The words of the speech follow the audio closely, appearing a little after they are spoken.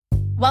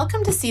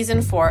Welcome to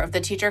Season 4 of the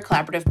Teacher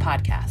Collaborative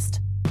podcast.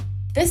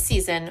 This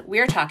season, we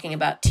are talking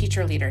about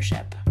teacher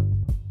leadership.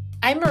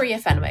 I'm Maria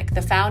Fenwick,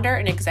 the founder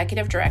and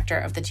executive director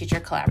of the Teacher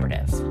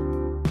Collaborative.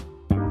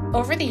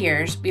 Over the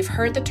years, we've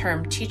heard the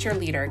term teacher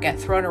leader get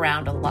thrown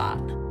around a lot.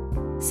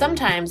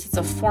 Sometimes it's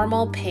a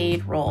formal,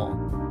 paid role.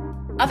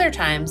 Other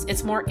times,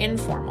 it's more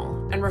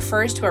informal and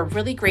refers to a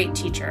really great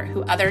teacher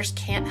who others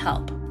can't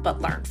help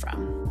but learn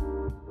from.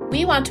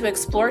 We want to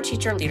explore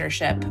teacher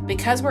leadership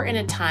because we're in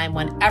a time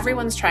when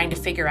everyone's trying to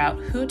figure out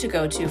who to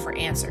go to for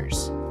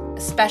answers,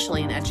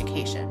 especially in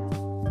education.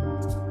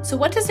 So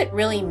what does it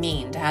really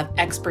mean to have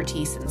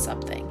expertise in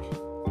something?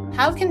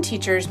 How can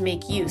teachers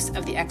make use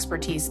of the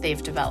expertise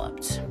they've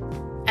developed?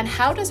 And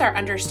how does our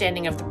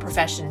understanding of the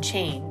profession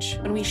change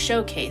when we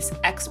showcase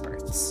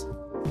experts?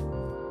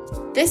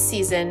 This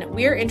season,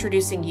 we're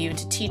introducing you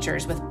to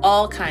teachers with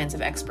all kinds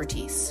of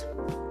expertise.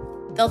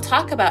 They'll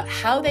talk about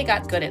how they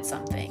got good at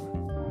something,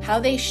 how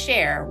they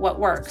share what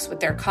works with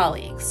their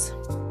colleagues,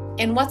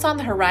 and what's on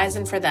the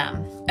horizon for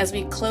them as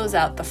we close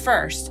out the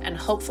first and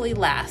hopefully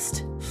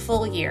last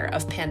full year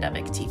of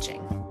pandemic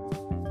teaching.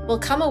 We'll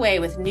come away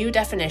with new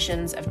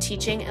definitions of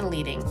teaching and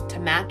leading to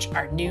match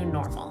our new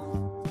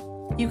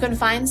normal. You can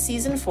find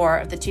Season 4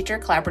 of the Teacher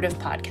Collaborative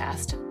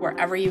podcast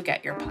wherever you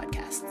get your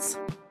podcasts.